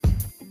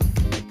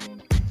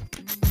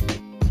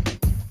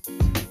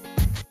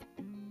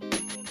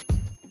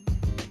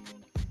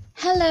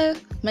Hello,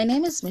 my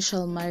name is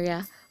Michelle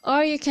Maria,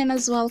 or you can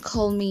as well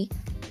call me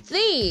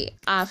the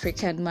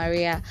African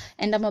Maria,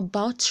 and I'm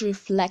about to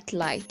reflect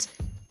light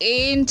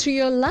into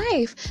your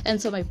life.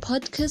 And so my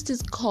podcast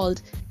is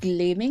called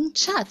Gleaming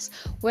Chats,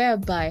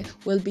 whereby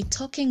we'll be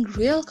talking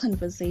real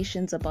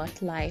conversations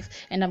about life,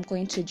 and I'm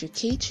going to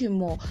educate you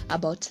more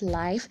about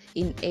life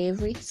in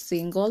every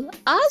single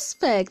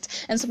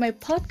aspect. And so my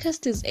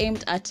podcast is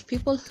aimed at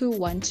people who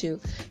want to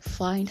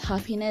find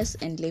happiness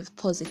and live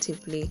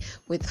positively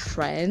with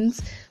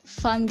friends,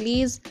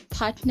 families,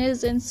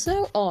 partners, and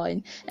so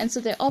on. And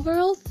so the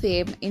overall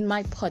theme in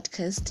my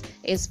podcast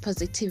is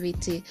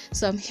positivity.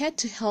 So I'm here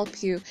to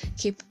help you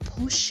keep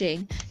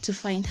pushing to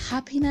find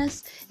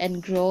happiness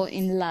and grow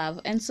in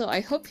love. And so I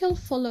hope you'll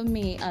follow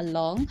me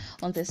along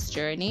on this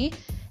journey.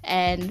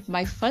 And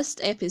my first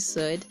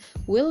episode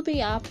will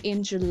be up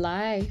in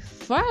July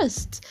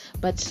 1st,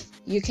 but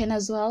you can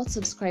as well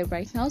subscribe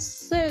right now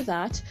so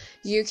that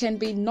you can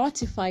be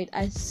notified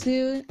as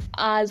soon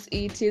as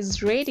it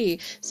is ready.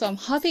 So I'm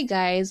happy,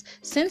 guys.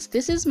 Since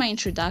this is my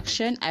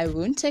introduction, I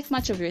won't take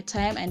much of your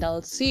time, and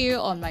I'll see you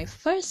on my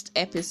first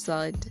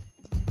episode.